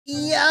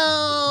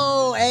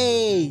Yo,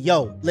 hey,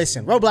 yo,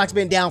 listen, Roblox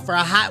been down for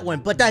a hot one,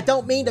 but that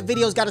don't mean the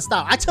videos gotta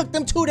stop. I took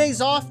them 2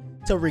 days off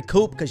to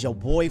recoup because your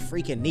boy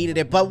freaking needed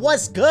it. But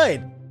what's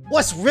good?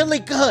 What's really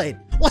good?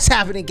 What's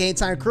happening, Game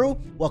Time crew?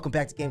 Welcome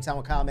back to Game Time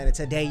with Kyle, man. And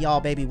today,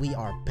 y'all, baby, we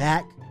are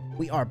back.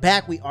 We are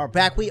back. We are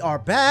back. We are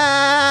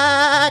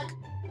back.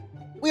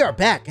 We are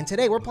back. And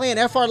today we're playing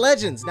FR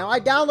Legends. Now,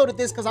 I downloaded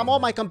this because I'm on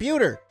my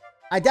computer.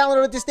 I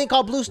downloaded this thing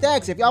called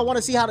BlueStacks. If y'all want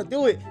to see how to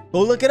do it,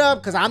 go look it up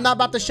because I'm not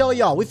about to show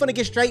y'all. We finna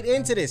get straight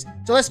into this.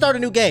 So let's start a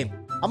new game.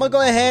 I'm gonna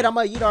go ahead.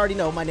 You already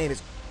know my name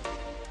is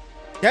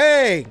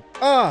Gang.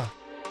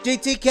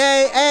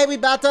 GTK. Hey, we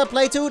about to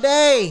play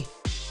today.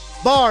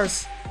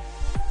 Bars.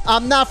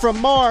 I'm not from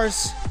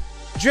Mars.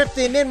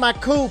 Drifting in my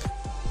coupe.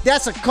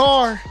 That's a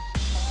car.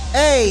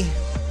 Hey,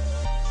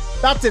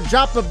 about to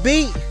drop a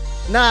beat.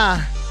 Nah,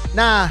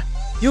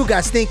 you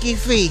got stinky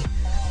feet.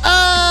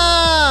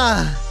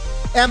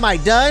 Am I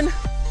done?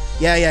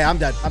 Yeah, I'm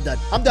done.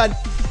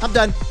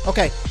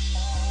 Okay.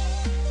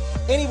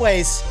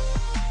 Anyways,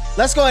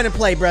 let's go ahead and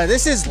play, bro.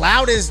 This is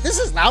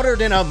louder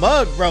than a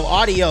mug, bro.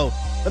 Audio.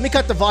 Let me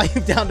cut the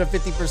volume down to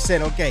 50%.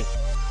 Okay.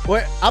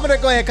 I'm gonna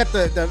go ahead and cut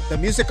the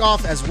music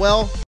off as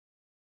well.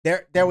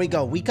 There we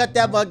go. We cut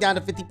that mug down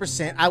to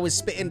 50%. I was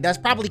spitting. That's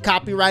probably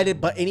copyrighted,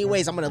 but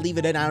anyways, I'm gonna leave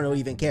it in. I don't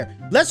even care.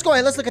 Let's go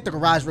ahead. Let's look at the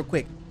garage real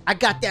quick. I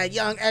got that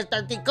young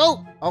S13 coupe.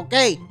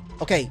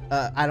 Okay,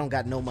 I don't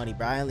got no money,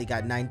 bro. I only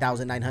got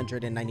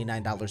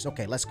 $9,999.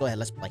 Okay, let's go ahead.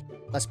 Let's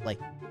play.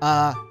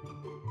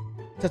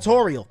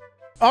 Tutorial.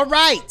 All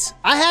right.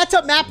 I had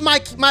to map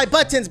my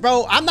buttons,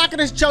 bro. I'm not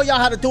going to show y'all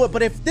how to do it,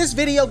 but if this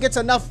video gets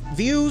enough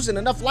views and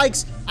enough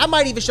likes, I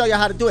might even show y'all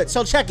how to do it.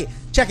 So check it.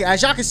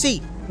 As y'all can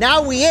see,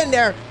 now we in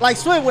there like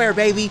swimwear,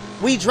 baby.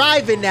 We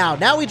driving now.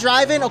 Now we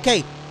driving.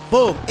 Okay,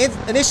 boom.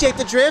 Initiate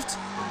the drift.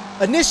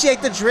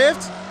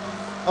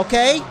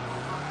 Okay.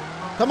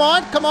 Come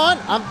on.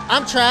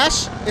 I'm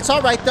trash. It's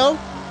all right, though.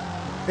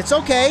 It's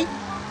okay.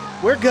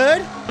 We're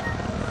good.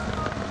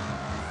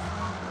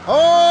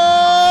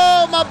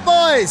 Oh, my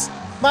boys.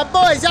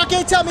 Y'all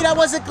can't tell me that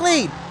wasn't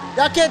clean.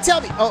 Y'all can't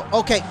tell me. Oh,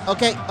 okay.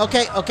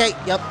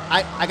 Yep.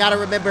 I gotta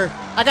remember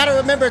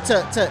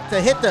to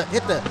hit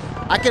the.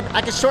 I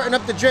can shorten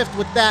up the drift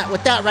with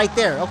that right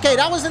there. Okay,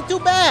 that wasn't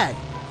too bad.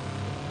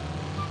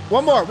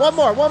 One more.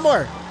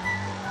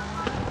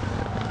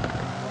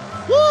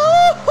 Woo!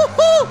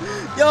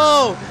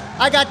 Yo,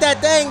 I got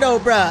that thing though,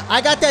 bruh.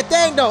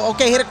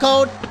 Okay, hit a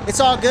code. It's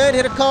all good.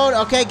 Hit a code.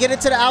 Okay, get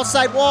into the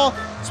outside wall.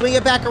 Swing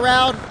it back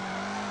around.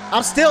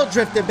 I'm still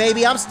drifting,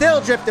 baby.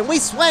 We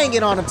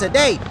swinging on him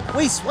today.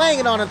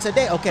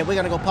 Okay, we're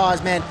gonna go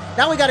pause, man.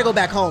 Now we gotta go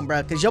back home,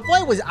 bruh. Because your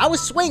boy I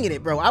was swinging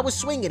it, bro.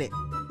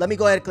 Let me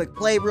go ahead and click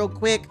play real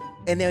quick.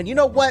 And then, you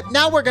know what?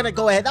 Now we're gonna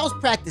go ahead. That was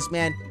practice,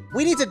 man.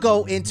 We need to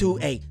go into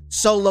a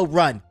solo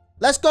run.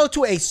 Let's go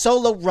to a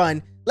solo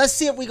run. Let's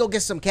see if we go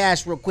get some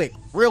cash real quick.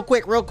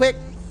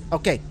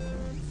 Okay.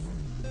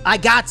 I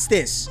got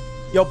this.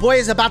 Your boy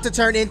is about to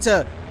turn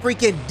into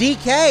freaking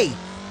DK.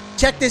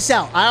 Check this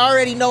out. I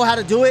already know how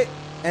to do it.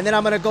 And then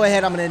I'm going to go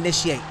ahead. I'm going to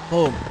initiate.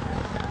 Boom.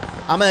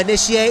 I'm going to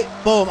initiate.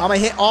 Boom. I'm going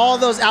to hit all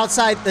those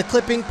outside the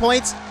clipping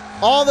points.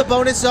 All the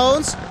bonus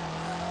zones.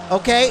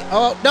 Okay.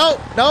 Oh, nope.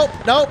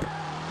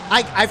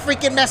 I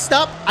freaking messed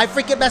up. I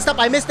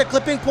missed the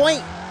clipping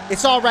point.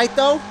 It's all right,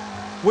 though.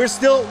 We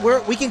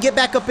can get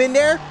back up in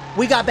there.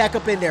 We got back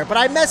up in there, but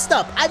I messed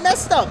up.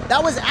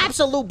 That was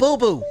absolute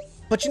boo-boo.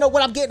 But you know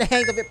what? I'm getting the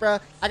hang of it, bro.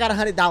 I got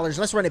 $100.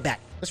 Let's run it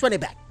back.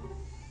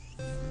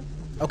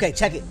 Okay,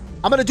 check it.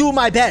 I'm going to do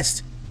my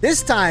best.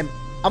 This time,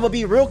 I'm going to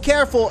be real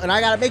careful, and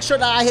I got to make sure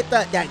that I hit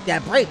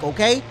that brake,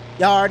 okay?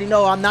 Y'all already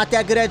know I'm not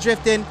that good at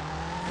drifting.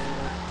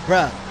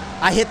 Bruh,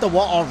 I hit the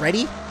wall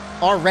already?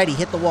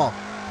 Hit the wall.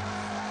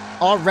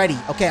 Already.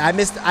 Okay, I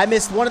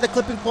missed one of the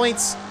clipping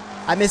points.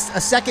 I missed a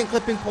second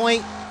clipping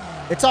point.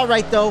 It's all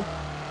right, though.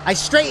 I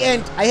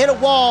straightened. I hit a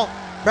wall.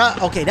 Bruh,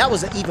 okay, that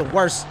was even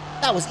worse.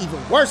 That was even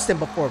worse than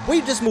before.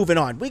 We just moving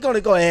on. We're going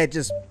to go ahead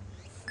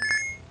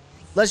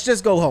let's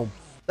just go home.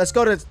 Let's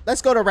go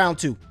to round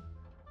 2.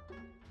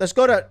 Let's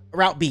go to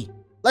route B.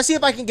 Let's see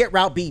if I can get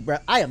route B,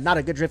 bruh. I am not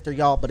a good drifter,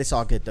 y'all, but it's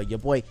all good, though. Your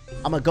boy,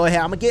 I'm going to go ahead.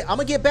 I'm going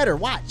to get better.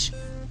 Watch.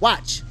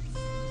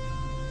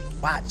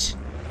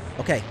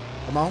 Okay,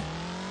 come on.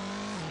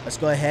 Let's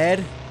go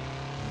ahead.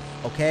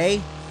 Okay.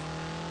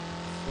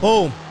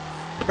 Boom.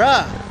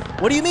 Bruh,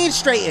 what do you mean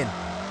straighten?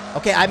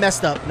 Okay, I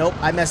messed up. Nope,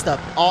 I messed up.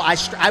 Oh,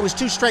 I was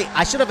too straight.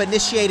 I should have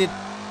initiated.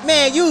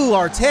 Man, you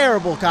are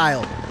terrible,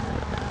 Kyle.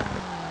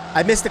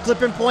 I missed the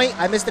clipping point.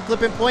 I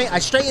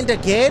straightened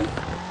again.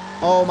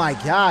 Oh my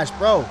gosh,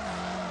 bro.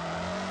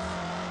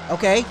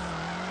 Okay,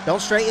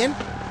 don't straighten.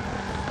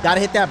 Gotta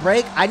hit that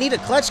brake. I need a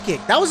clutch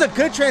kick. That was a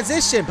good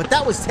transition, but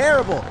that was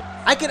terrible.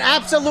 I can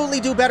absolutely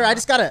do better. I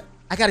gotta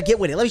get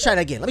with it. Let me try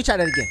that again.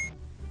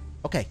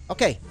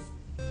 Okay.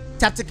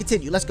 Tap to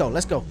continue. Let's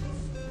go.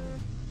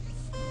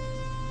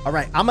 All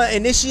right, I'm gonna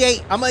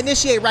initiate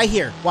right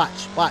here.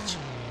 Watch.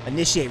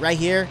 Initiate right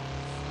here.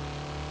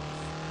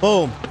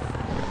 Boom.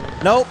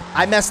 Nope,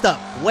 I messed up.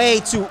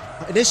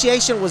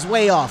 Initiation was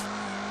way off.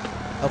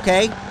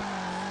 Okay.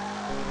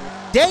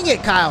 Dang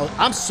it, Kyle.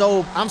 I'm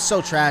so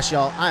trash,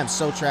 y'all. I am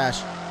so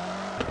trash.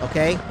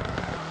 Okay.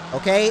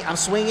 Okay, I'm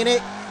swinging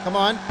it. Come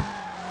on.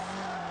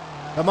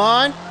 Come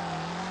on.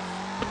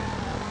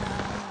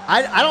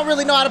 I don't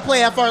really know how to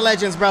play FR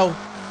Legends, bro.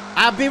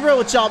 I'll be real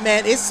with y'all,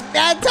 man. It's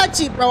mad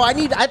touchy, bro. I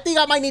think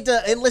I might need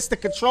to enlist the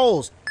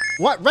controls.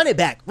 What? Run it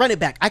back. Run it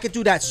back. I could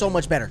do that so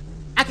much better.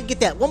 I can get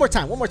that. One more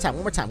time. One more time.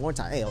 One more time. One more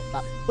time. Hey,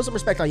 put some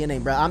respect on your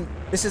name, bro.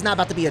 This is not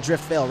about to be a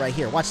drift fail right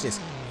here. Watch this.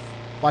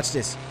 Watch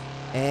this.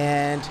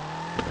 And...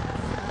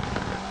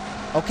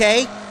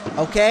 Okay.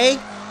 Okay.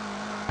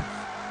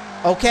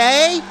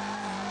 Okay.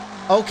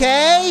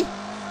 Okay.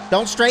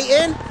 Don't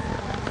straighten.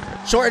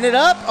 Shorten it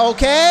up.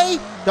 Okay.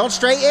 Don't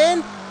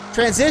straighten.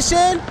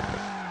 Transition.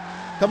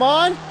 Come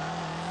on.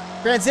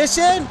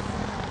 Transition.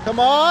 Come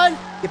on.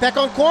 Get back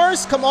on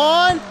course. Come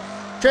on.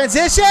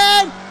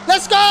 Transition.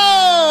 Let's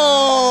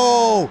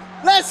go.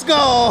 Let's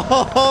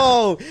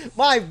go.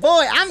 My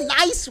boy. I'm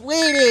nice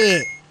with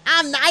it.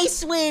 I'm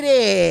nice with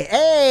it.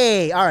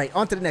 Hey. All right.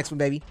 On to the next one,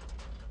 baby.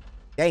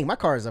 Dang, my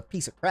car is a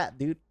piece of crap,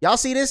 dude. Y'all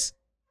see this?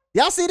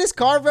 Y'all see this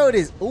car, bro? It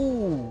is.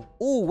 Ooh.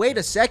 Ooh, wait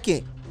a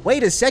second.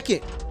 Wait a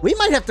second. We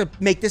might have to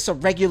make this a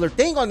regular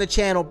thing on the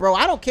channel, bro.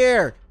 I don't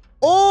care.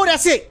 Oh,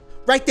 that's it.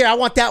 Right there. I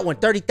want that one.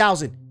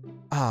 30,000.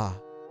 Ah,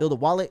 fill the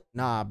wallet?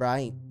 Nah, bro. I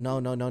ain't. No.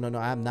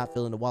 I'm not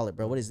filling the wallet,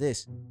 bro. What is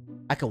this?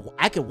 I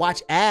could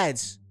watch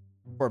ads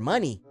for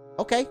money.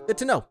 Okay, good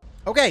to know.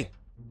 Okay,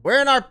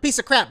 we're in our piece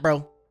of crap,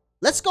 bro.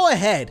 Let's go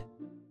ahead.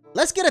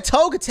 Let's get a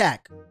Togue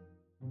attack.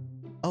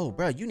 Oh,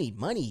 bro, you need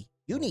money.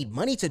 You need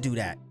money to do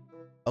that.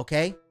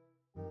 Okay.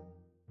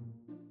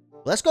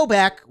 Let's go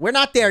back. We're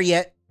not there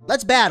yet.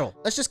 Let's battle.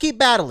 Let's just keep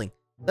battling.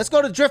 Let's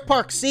go to Drift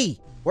Park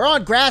C. We're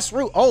on grass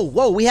route. Oh,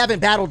 whoa, we haven't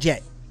battled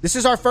yet. This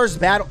is our first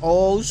battle.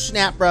 Oh,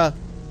 snap, bro.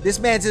 This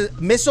man's a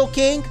Missile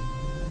King.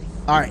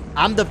 All right,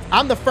 I'm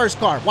the first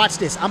car. Watch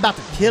this. I'm about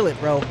to kill it,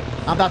 bro.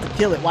 I'm about to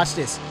kill it. Watch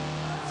this.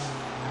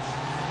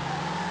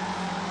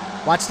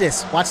 Watch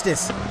this. Watch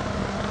this.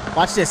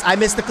 Watch this. I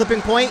missed the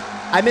clipping point.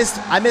 I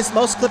missed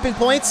most clipping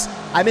points.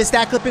 I missed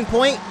that clipping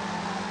point.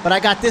 But I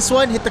got this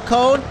one. Hit the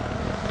cone.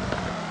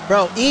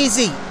 Bro,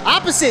 easy.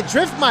 Opposite.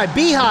 Drift my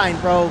behind,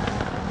 bro.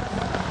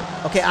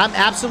 Okay, I'm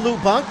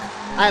absolute bunk.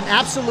 I'm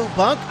absolute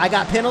bunk. I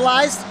got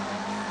penalized.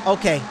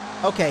 Okay.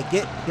 Okay,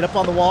 get up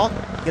on the wall.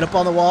 Get up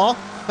on the wall.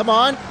 Come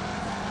on.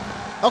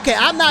 Okay,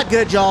 I'm not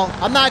good, y'all.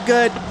 I'm not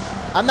good.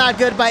 I'm not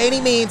good by any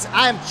means.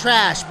 I am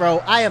trash,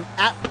 bro. I'm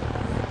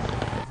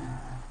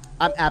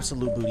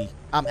absolute booty.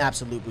 I'm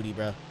absolute booty,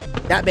 bro.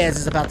 That man's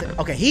is about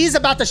to... Okay, he's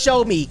about to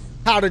show me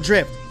how to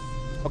drift.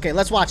 Okay,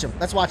 let's watch him.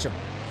 Let's watch him.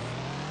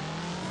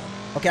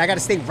 Okay, I gotta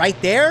stay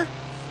right there.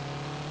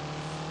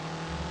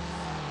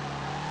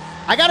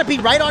 I gotta be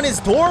right on his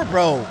door,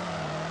 bro.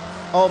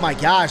 Oh my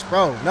gosh,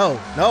 bro. No,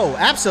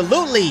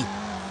 absolutely.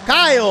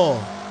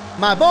 Kyle,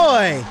 my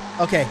boy.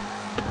 Okay.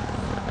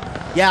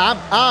 Yeah,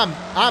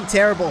 I'm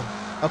terrible.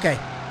 Okay.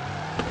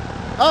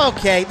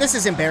 Okay, this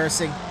is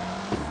embarrassing.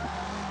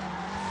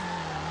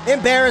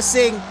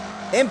 Embarrassing.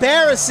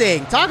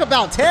 Embarrassing. Talk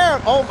about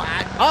terrible.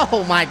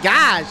 Oh my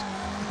gosh.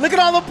 Look at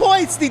all the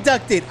points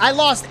deducted. I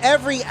lost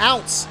every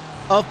ounce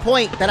of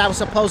point that I was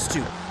supposed to.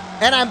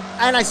 And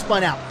I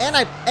spun out. And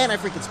I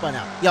freaking spun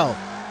out. Yo,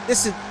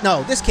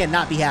 this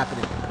cannot be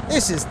happening.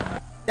 This is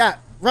that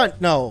run.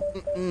 No.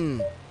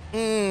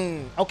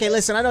 Okay,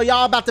 listen, I know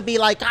y'all about to be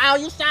like, Kyle,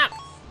 you suck.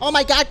 Oh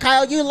my God,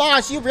 Kyle, you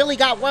lost. You really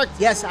got worked.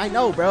 Yes, I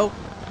know, bro.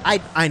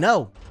 I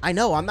know.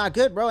 I'm not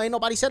good, bro. Ain't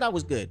nobody said I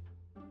was good.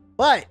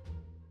 But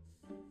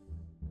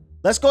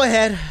let's go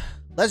ahead.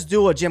 Let's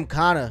do a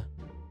Gymkhana.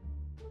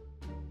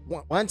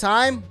 One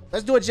time.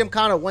 Let's do a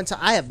Gymkhana one time.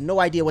 I have no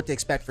idea what to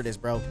expect for this,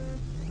 bro.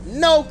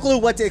 No clue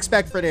what to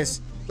expect for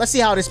this. Let's see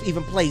how this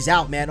even plays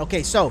out, man.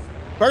 Okay, so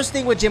first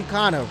thing with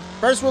Gymkhana.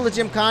 First rule of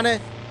Gymkhana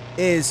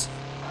is...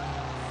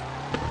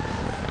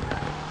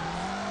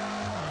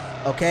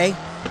 Okay.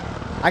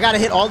 I gotta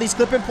hit all these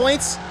clipping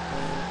points.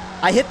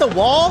 I hit the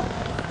wall.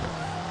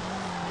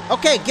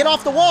 Okay, get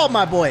off the wall,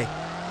 my boy.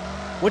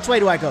 Which way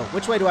do I go?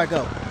 Which way do I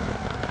go?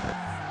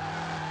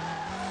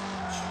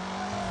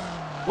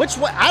 Which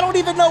way? I don't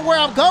even know where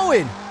I'm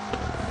going.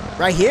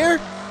 Right here?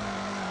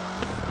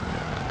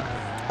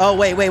 Oh,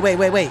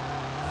 wait.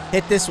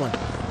 Hit this one.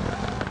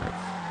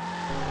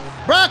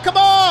 Bruh, come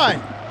on!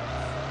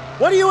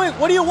 What do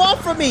you want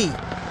from me?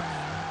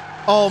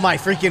 Oh my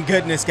freaking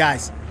goodness,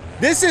 guys.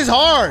 This is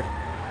hard.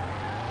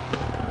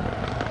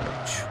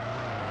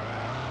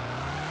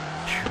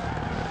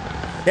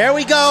 There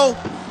we go.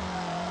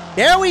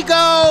 There we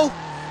go.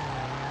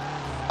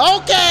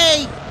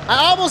 Okay.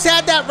 I almost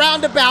had that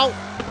roundabout.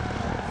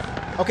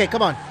 Okay,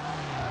 come on.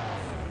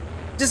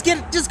 Just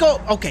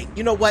go. Okay,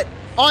 you know what?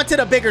 On to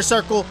the bigger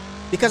circle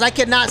because I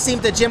cannot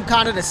seem to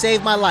Gymkhana to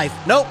save my life.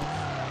 Nope.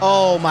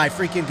 Oh my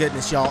freaking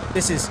goodness, y'all.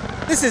 This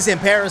is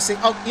embarrassing.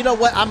 Oh, you know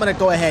what? I'm gonna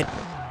go ahead.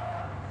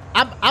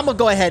 I'm gonna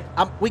go ahead.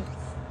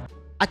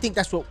 I think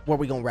that's where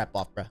we're gonna wrap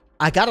off, bro.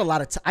 I got a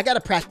lot of I gotta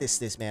practice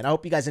this, man. I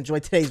hope you guys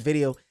enjoyed today's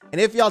video. And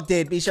if y'all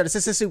did, be sure to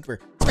super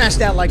Smash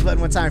that like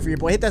button one time for your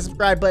boy. Hit that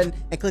subscribe button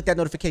and click that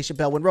notification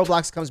bell. When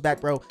Roblox comes back,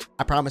 bro,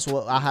 I promise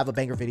I'll have a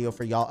banger video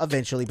for y'all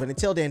eventually. But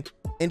until then,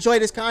 enjoy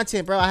this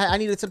content, bro. I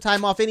needed some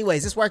time off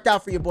anyways. This worked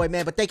out for your boy,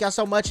 man. But thank y'all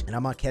so much. And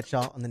I'm going to catch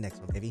y'all on the next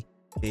one, baby.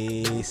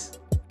 Peace.